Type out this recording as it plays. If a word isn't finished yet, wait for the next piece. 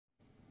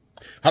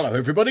Hello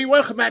everybody,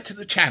 welcome back to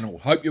the channel.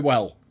 Hope you're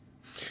well.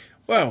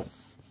 Well,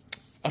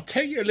 I'll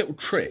tell you a little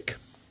trick.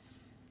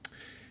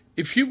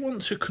 If you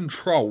want to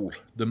control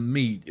the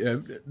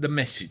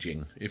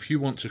messaging, if you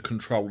want to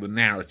control the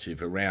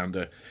narrative around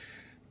a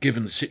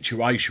given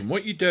situation,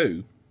 what you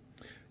do,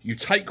 you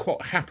take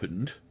what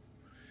happened,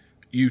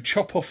 you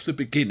chop off the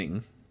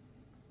beginning,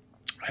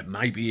 and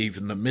maybe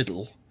even the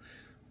middle,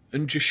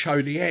 and just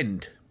show the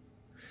end.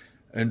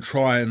 And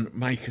try and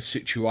make a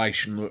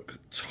situation look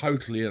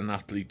totally and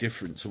utterly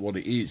different to what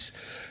it is.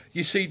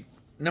 You see,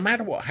 no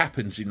matter what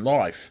happens in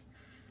life,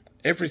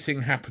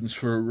 everything happens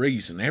for a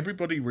reason.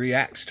 Everybody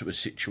reacts to a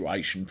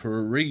situation for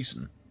a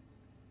reason.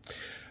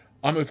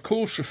 I'm of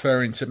course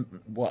referring to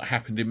what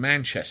happened in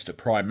Manchester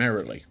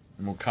primarily,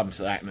 and we'll come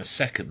to that in a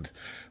second.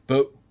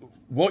 But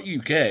what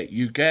you get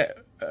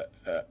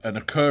an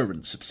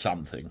occurrence of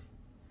something.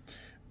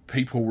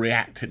 People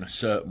react in a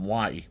certain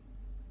way.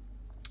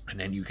 And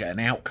then you get an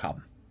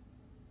outcome.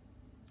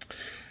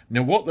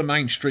 Now, what the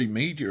mainstream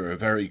media are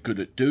very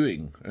good at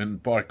doing,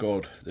 and by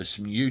God, there's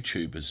some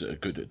YouTubers that are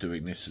good at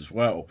doing this as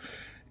well,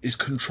 is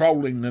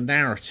controlling the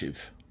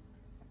narrative.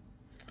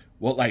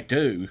 What they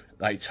do,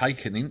 they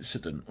take an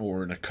incident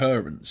or an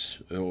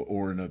occurrence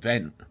or an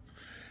event,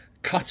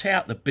 cut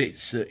out the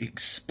bits that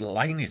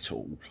explain it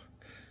all,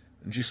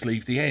 and just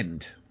leave the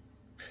end.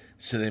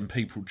 So then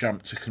people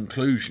jump to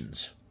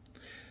conclusions.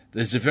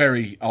 There's a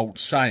very old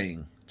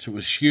saying, to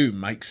assume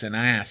makes an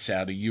ass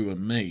out of you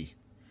and me.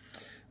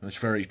 That's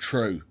very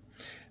true.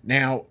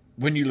 Now,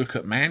 when you look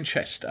at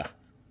Manchester,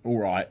 all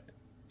right,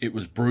 it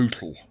was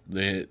brutal,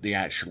 the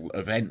actual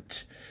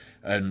event,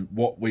 and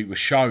what we were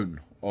shown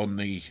on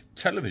the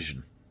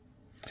television,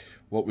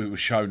 what we were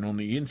shown on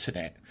the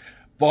internet.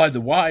 By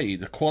the way,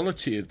 the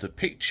quality of the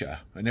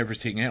picture and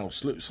everything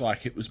else looks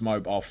like it was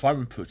mobile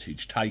phone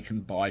footage taken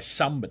by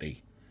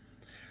somebody.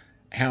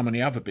 How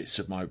many other bits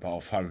of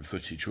mobile phone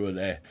footage were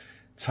there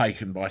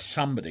taken by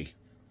somebody?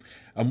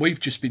 And we've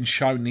just been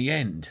shown the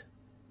end.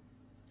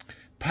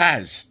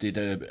 Paz did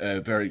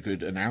a very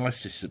good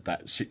analysis of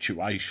that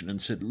situation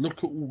and said, look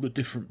at all the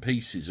different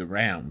pieces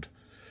around,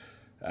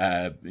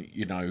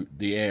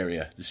 the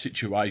area, the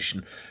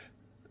situation,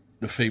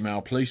 the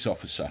female police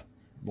officer,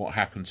 what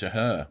happened to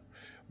her,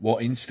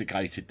 what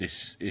instigated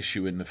this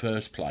issue in the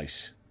first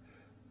place,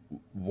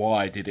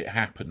 why did it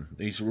happen?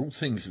 These are all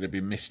things that have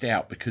been missed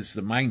out because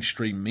the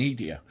mainstream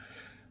media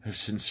have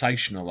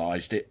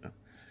sensationalised it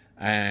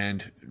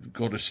and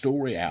got a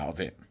story out of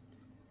it.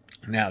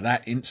 Now,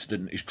 that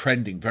incident is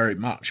trending very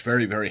much,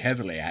 very, very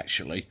heavily,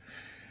 actually.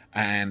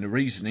 And the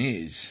reason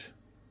is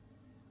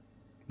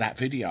that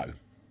video,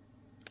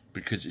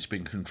 because it's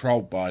been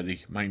controlled by the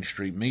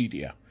mainstream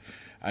media.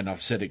 And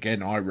I've said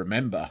again, I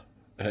remember,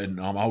 and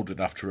I'm old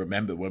enough to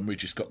remember when we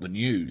just got the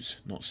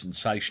news, not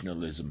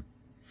sensationalism.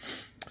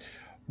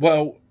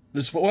 Well,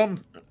 there's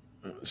one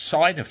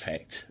side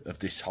effect of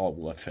this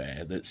whole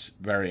affair that's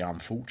very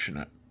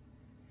unfortunate.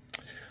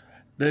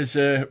 There's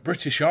a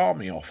British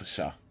Army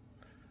officer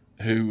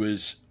who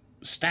was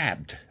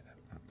stabbed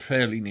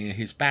fairly near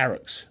his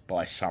barracks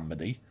by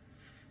somebody,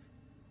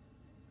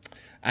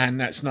 and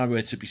that's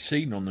nowhere to be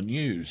seen on the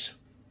news.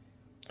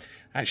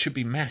 That should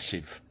be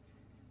massive.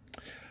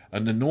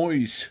 And the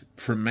noise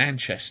from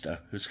Manchester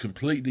has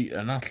completely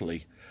and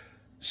utterly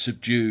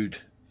subdued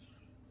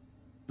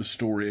the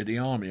story of the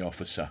army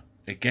officer.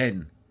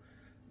 Again,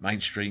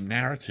 mainstream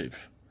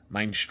narrative,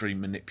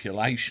 mainstream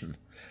manipulation.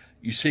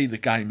 You see the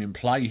game in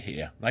play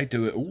here. They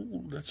do it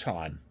all the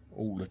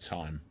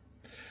time.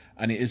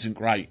 And it isn't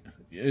great.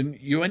 And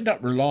you end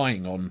up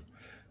relying on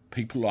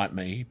people like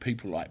me,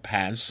 people like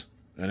Paz,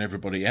 and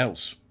everybody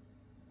else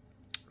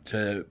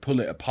to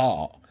pull it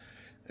apart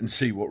and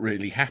see what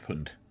really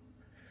happened.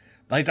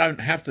 They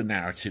don't have the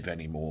narrative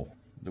anymore.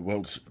 The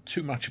world's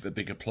too much of a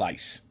bigger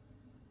place.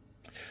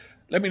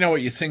 Let me know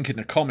what you think in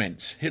the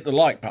comments. Hit the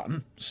like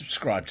button,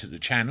 subscribe to the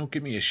channel,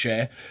 give me a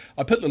share.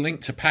 I put the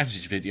link to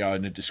Paz's video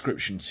in the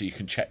description so you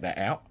can check that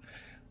out.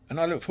 And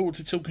I look forward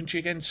to talking to you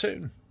again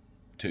soon.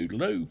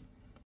 Toodaloo.